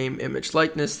could have name, image,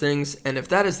 likeness things. And if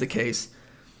that is the case,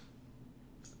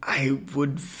 I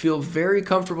would feel very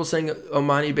comfortable saying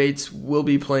Imani Bates will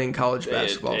be playing college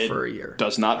basketball for a year.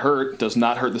 Does not hurt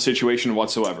the situation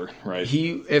whatsoever, right?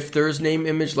 If there's name,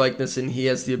 image, likeness, and he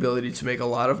has the ability to make a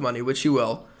lot of money, which he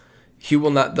will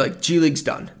not, like, G League's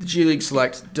done. The G League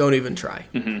select, don't even try.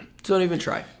 Mm-hmm. Don't even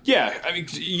try. Yeah, I mean,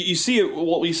 you see it,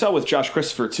 what we saw with Josh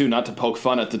Christopher, too, not to poke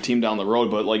fun at the team down the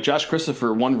road, but, like, Josh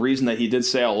Christopher, one reason that he did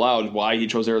say out loud why he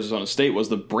chose Arizona State was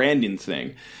the branding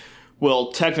thing.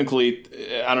 Well, technically,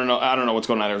 I don't know what's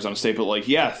going on at Arizona State, but like,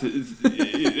 yeah, listen,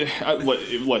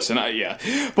 yeah,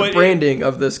 but the branding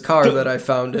of this car that I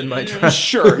found in my truck.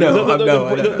 Sure,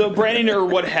 the branding or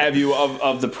what have you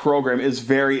of the program is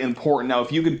very important. Now,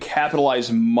 if you could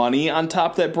capitalize money on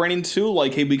top of that branding too,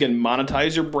 like, hey, we can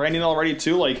monetize your branding already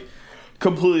too, like,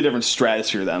 completely different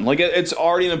stratosphere then. Like, it's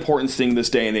already an important thing this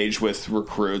day and age with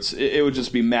recruits. It would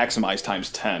just be maximized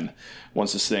times 10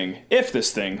 once if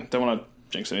this thing, don't want to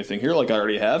jinx anything here like I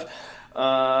already have,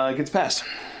 gets passed.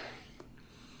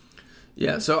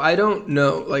 Yeah, so I don't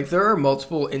know. Like, there are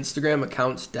multiple Instagram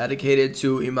accounts dedicated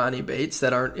to Imani Bates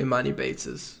that aren't Imani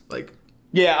Bates's. Like,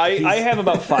 yeah, I have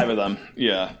about 5 of them.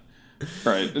 Yeah,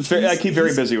 right. I keep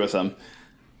very busy with them.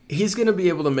 He's going to be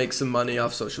able to make some money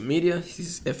off social media.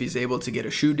 If he's able to get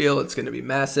a shoe deal, it's going to be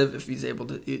massive.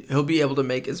 He'll be able to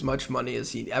make as much money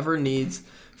as he ever needs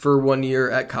for 1 year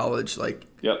at college. Like,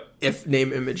 yep. If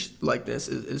name, image, likeness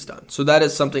is done. So that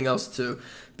is something else to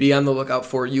be on the lookout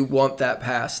for. You want that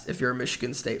passed if you're a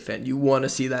Michigan State fan. You want to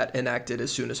see that enacted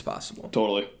as soon as possible.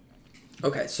 Totally.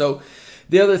 Okay, so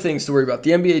the other things to worry about.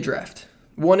 The NBA draft.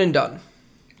 One and done.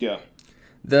 Yeah.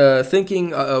 The thinking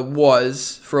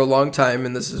was, for a long time,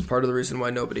 and this is part of the reason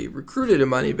why nobody recruited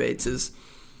Imani Bates, is,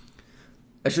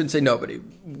 I shouldn't say nobody,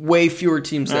 way fewer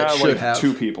teams that should have.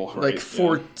 2 people. Right? Like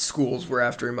 4 schools were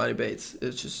after Imani Bates.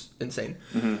 It's just insane.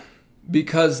 Mm-hmm.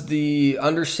 Because the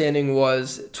understanding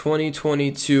was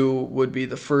 2022 would be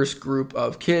the first group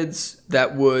of kids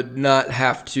that would not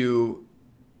have to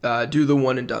do the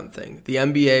one and done thing. The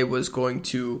NBA was going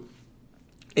to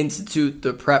institute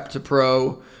the prep to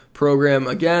pro program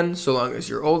again, so long as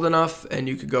you're old enough, and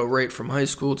you could go right from high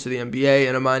school to the NBA,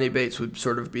 and Imani Bates would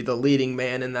sort of be the leading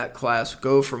man in that class,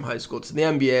 go from high school to the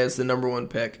NBA as the number 1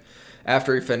 pick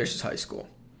after he finishes high school.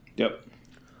 Yep.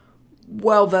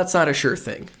 Well, that's not a sure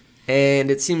thing,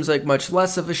 and it seems like much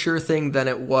less of a sure thing than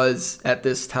it was at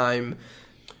this time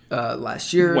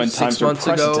last year, when 6 months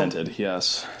ago. When times were precedented,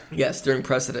 yes. Yes, during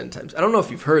precedent times. I don't know if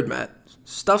you've heard, Matt.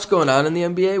 Stuff's going on in the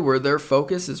NBA where their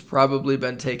focus has probably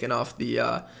been taken off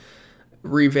the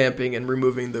revamping and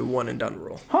removing the one and done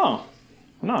rule. Huh.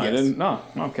 No, I didn't. No,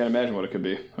 I can't imagine what it could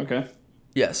be. Okay.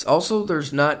 Yes. Also,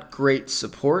 there's not great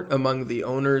support among the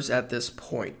owners at this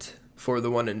point for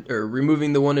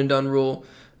removing the one and done rule.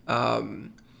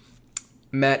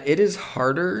 Matt, it is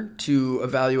harder to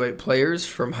evaluate players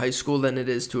from high school than it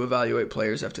is to evaluate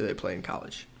players after they play in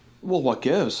college. Well, what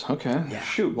gives? Okay. Yeah.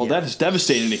 Shoot. Well, that is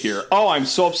devastating to hear. Oh, I'm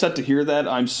so upset to hear that.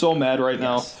 I'm so mad right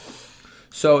now.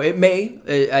 So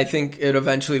I think it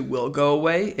eventually will go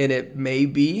away, and it may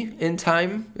be in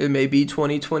time. It may be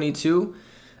 2022.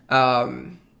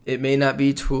 It may not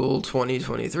be till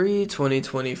 2023,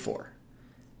 2024.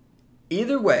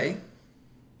 Either way,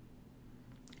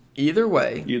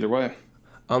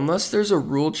 unless there's a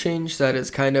rule change that is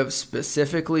kind of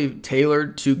specifically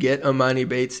tailored to get Emoni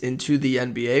Bates into the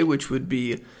NBA, which would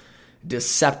be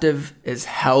deceptive as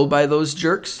hell by those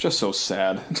jerks. Just so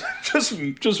sad.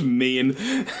 just mean.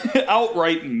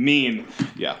 Outright mean.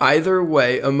 Yeah. Either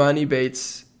way, Emoni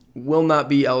Bates will not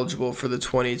be eligible for the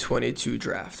 2022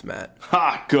 draft, Matt.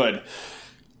 Ha, good.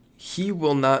 He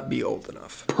will not be old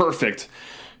enough. Perfect.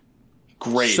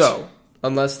 Great. So,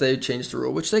 unless they change the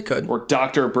rule, which they could. Or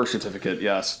doctor or birth certificate,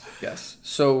 yes. Yes.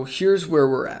 So, here's where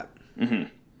we're at. Mm-hmm.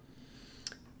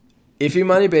 If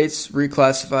Emoni Bates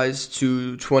reclassifies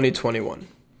to 2021,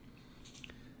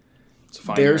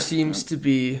 there seems to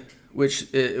be, which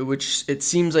it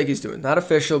seems like he's doing. Not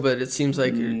official, but it seems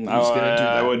like he's going to do that.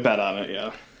 I would bet on it,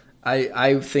 yeah.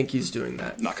 I think he's doing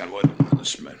that. Knock on wood.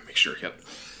 Just make sure, yep.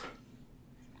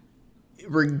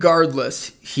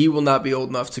 Regardless, he will not be old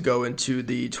enough to go into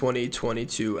the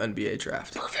 2022 NBA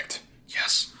draft. Perfect.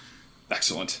 Yes.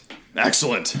 Excellent.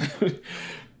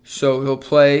 So he'll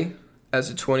play as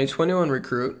a 2021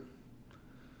 recruit,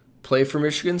 play for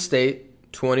Michigan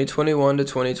State 2021 to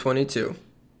 2022.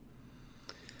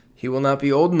 He will not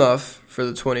be old enough for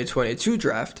the 2022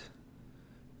 draft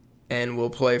and will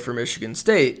play for Michigan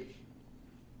State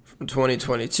from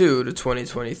 2022 to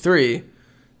 2023,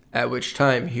 at which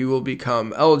time he will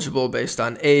become eligible based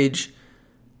on age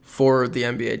for the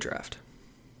NBA draft.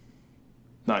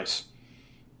 Nice.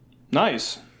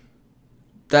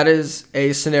 That is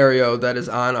a scenario that is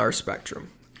on our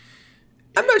spectrum.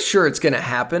 I'm not sure it's going to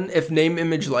happen. If name,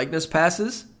 image, likeness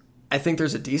passes, I think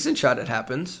there's a decent shot it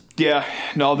happens. Yeah,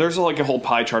 no, there's like a whole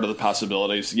pie chart of the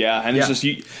possibilities. Yeah, and it's just,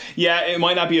 it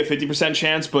might not be a 50%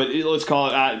 chance, but let's call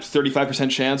it a 35%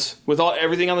 chance. With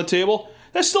everything on the table,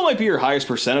 that still might be your highest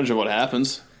percentage of what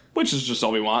happens, which is just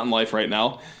all we want in life right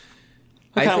now.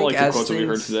 I kind of like the quotes that we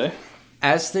heard today.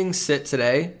 As things sit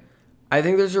today, I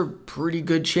think there's a pretty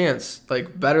good chance,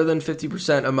 like better than 50%,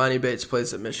 Emoni Bates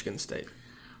plays at Michigan State.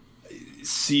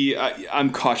 See,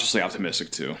 I'm cautiously optimistic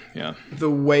too. Yeah. The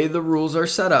way the rules are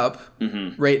set up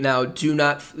right now,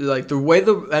 the way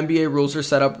the NBA rules are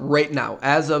set up right now,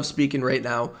 as of speaking right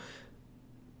now,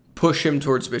 push him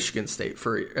towards Michigan State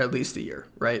for at least a year,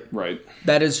 right? Right.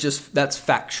 That's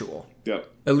factual.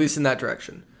 Yep. At least in that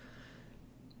direction.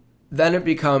 Then it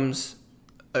becomes,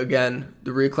 again, the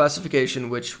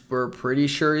reclassification, which we're pretty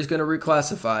sure he's going to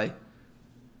reclassify.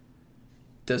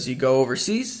 Does he go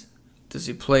overseas? Does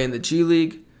he play in the G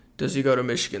League? Does he go to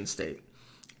Michigan State?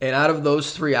 And out of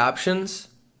those three options,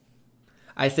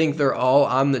 I think they're all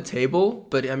on the table.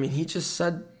 But, I mean, he just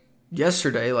said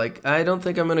yesterday, I don't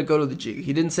think I'm going to go to the G League.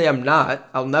 He didn't say I'm not.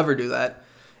 I'll never do that.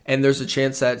 And there's a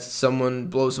chance that someone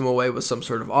blows him away with some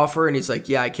sort of offer, and he's like,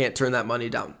 yeah, I can't turn that money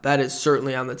down. That is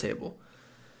certainly on the table.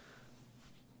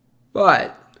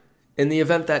 But in the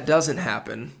event that doesn't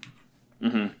happen,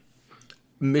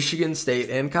 Michigan State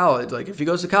and college, if he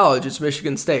goes to college, it's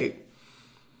Michigan State.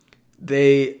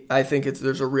 I think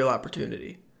there's a real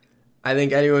opportunity. I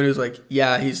think anyone who's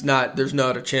there's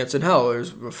not a chance in hell. There's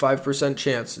a 5%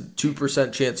 chance,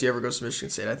 2% chance he ever goes to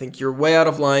Michigan State. I think you're way out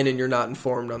of line and you're not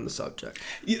informed on the subject.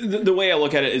 The way I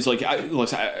look at it is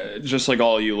just like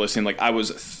all of you listening, I was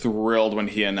thrilled when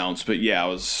he announced, but I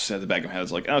was at the back of my head, I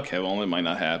was like, okay, well, it might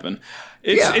not happen.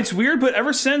 It's weird, but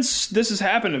ever since this has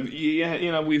happened,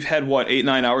 we've had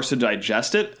 8-9 hours to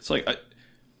digest it. It's like,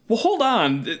 well, hold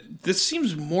on, this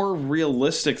seems more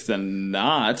realistic than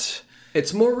not.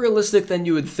 It's more realistic than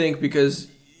you would think because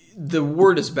the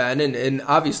word has been, and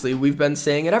obviously we've been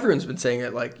saying it, everyone's been saying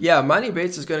it, Emoni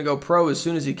Bates is going to go pro as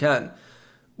soon as he can,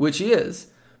 which he is,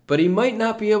 but he might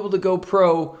not be able to go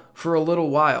pro for a little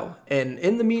while. And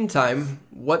in the meantime,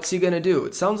 what's he going to do?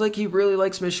 It sounds like he really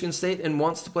likes Michigan State and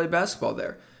wants to play basketball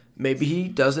there. Maybe he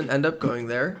doesn't end up going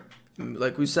there.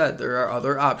 Like we said, there are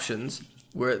other options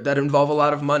that involve a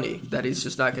lot of money that he's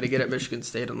just not going to get at Michigan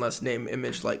State unless name,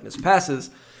 image, likeness passes.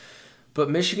 But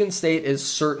Michigan State is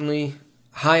certainly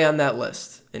high on that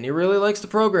list. And he really likes the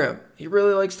program. He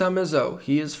really likes Tom Izzo.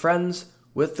 He is friends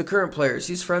with the current players.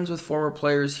 He's friends with former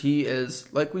players. He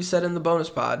is, like we said in the bonus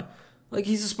pod, like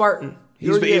he's a Spartan.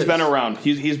 He's been around.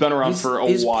 He's been around for a while.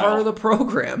 He's part of the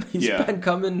program. He's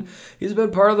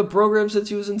been part of the program since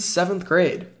he was in 7th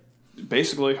grade.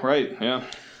 Basically, right, yeah.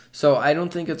 So I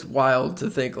don't think it's wild to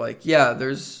think like, yeah,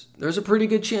 there's a pretty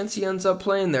good chance he ends up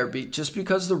playing there just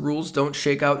because the rules don't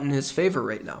shake out in his favor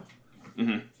right now.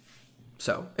 Mm-hmm.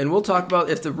 So, and we'll talk about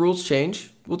if the rules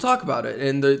change, we'll talk about it.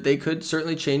 And they could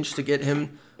certainly change to get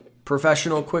him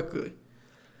professional quickly.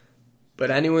 But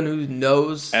anyone who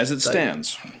knows... As it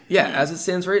stands. Yeah, as it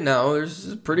stands right now,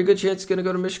 there's a pretty good chance it's going to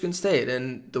go to Michigan State.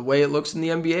 And the way it looks in the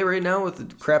NBA right now with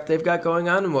the crap they've got going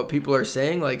on and what people are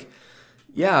saying, like,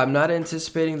 yeah, I'm not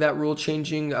anticipating that rule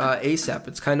changing ASAP.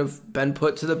 It's kind of been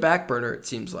put to the back burner, it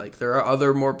seems like. There are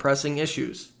other more pressing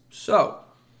issues. So,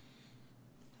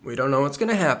 we don't know what's going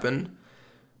to happen.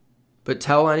 But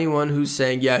tell anyone who's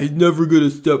saying, yeah, he's never going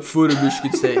to step foot at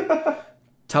Michigan State.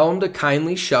 Tell them to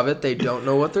kindly shove it. They don't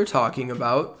know what they're talking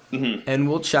about. Mm-hmm. And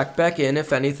we'll check back in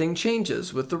if anything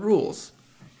changes with the rules.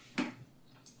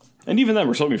 And even then,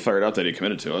 we're still going to be fired out that he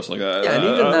committed to us. Like, and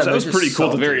even then, that was pretty cool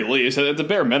at the very least. At the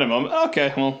bare minimum,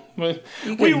 okay, well...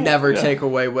 You can never take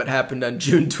away what happened on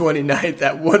June 29th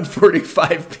at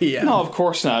 1:45 p.m. No, of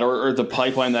course not. Or the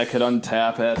pipeline that could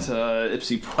untap at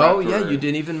Ipsy Prep. Oh, yeah, I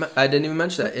didn't even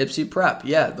mention that. Ipsy Prep,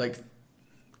 yeah. Like,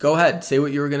 go ahead. Say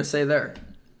what you were going to say there.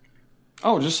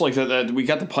 Oh, just like that we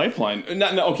got the pipeline.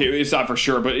 Okay, it's not for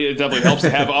sure, but it definitely helps to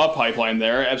have a pipeline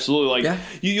there. Absolutely. Like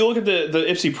you look at the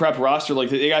Ipsy Prep roster, like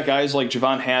they got guys like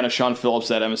Javon Hanna, Sean Phillips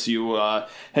that MSU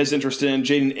has interest in,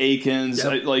 Jaden Akins,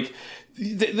 like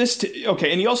this.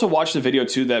 Okay, and you also watched the video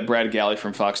too that Brad Galley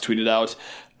from Fox tweeted out.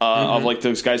 Of like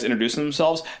those guys introducing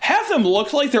themselves, half of them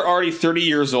look like they're already 30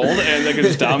 years old and they can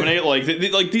just dominate. Like,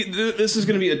 this is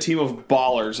going to be a team of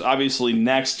ballers, obviously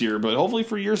next year, but hopefully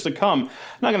for years to come. I'm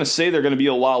not going to say they're going to be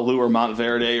a Wahluu or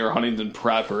Montverde or Huntington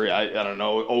Prep or I don't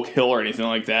know, Oak Hill or anything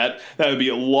like that. That would be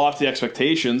a lofty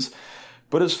expectations.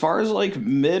 But as far as like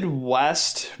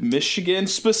Midwest Michigan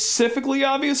specifically,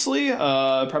 obviously,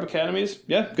 prep academies,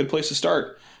 yeah, good place to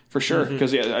start. For sure,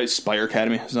 because Spire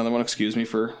Academy is another one. Excuse me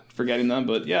for forgetting them,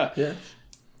 but yeah,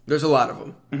 there's a lot of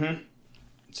them. Mm-hmm.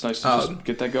 It's nice to just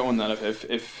get that going then if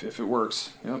it works.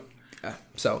 Yep. Yeah.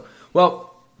 So,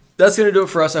 well, that's gonna do it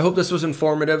for us. I hope this was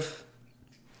informative.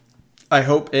 I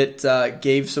hope it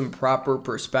gave some proper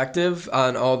perspective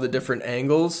on all the different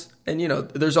angles, and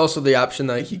there's also the option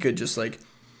that he could just like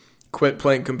quit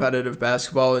playing competitive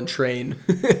basketball and train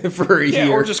for a year.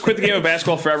 Or just quit the game of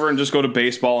basketball forever and just go to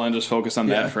baseball and just focus on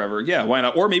that forever. Yeah, why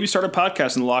not? Or maybe start a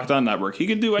podcast in the Locked On Network. He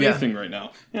could do anything right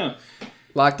now. Yeah.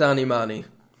 Locked On Imani.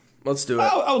 Let's do it.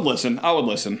 I would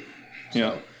listen.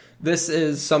 Yeah. This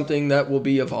is something that will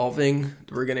be evolving.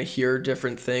 We're going to hear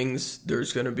different things.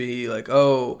 There's going to be like,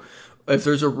 if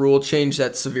there's a rule change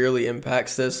that severely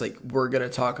impacts this, like we're going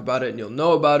to talk about it and you'll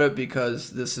know about it because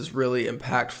this is really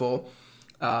impactful.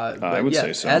 I would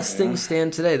say so. As things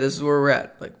stand today, this is where we're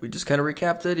at. Like we just kind of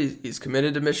recapped it. He's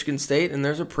committed to Michigan State, and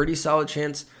there's a pretty solid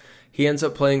chance he ends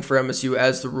up playing for MSU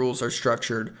as the rules are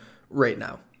structured right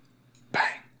now.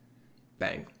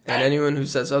 Bang. And anyone who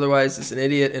says otherwise is an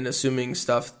idiot and assuming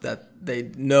stuff that they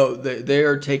know. They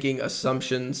are taking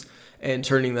assumptions and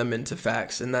turning them into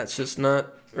facts, and that's just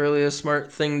not really a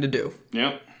smart thing to do.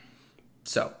 Yep.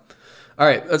 So, all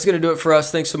right, that's going to do it for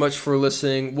us. Thanks so much for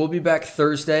listening. We'll be back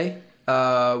Thursday.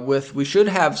 We should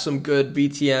have some good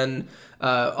BTN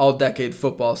all-decade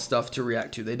football stuff to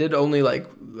react to. They did only like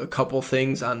a couple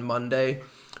things on Monday.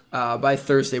 By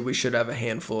Thursday, we should have a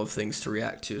handful of things to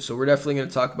react to. So we're definitely going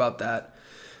to talk about that.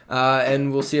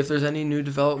 And we'll see if there's any new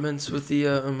developments with the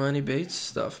Imani Bates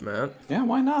stuff, Matt. Yeah,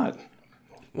 why not?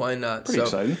 Why not? Pretty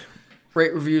exciting.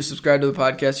 Rate, review, subscribe to the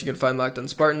podcast. You can find Locked On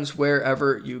Spartans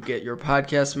wherever you get your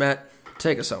podcasts. Matt,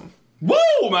 take us home. Woo!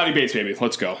 Imani Bates, baby.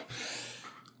 Let's go.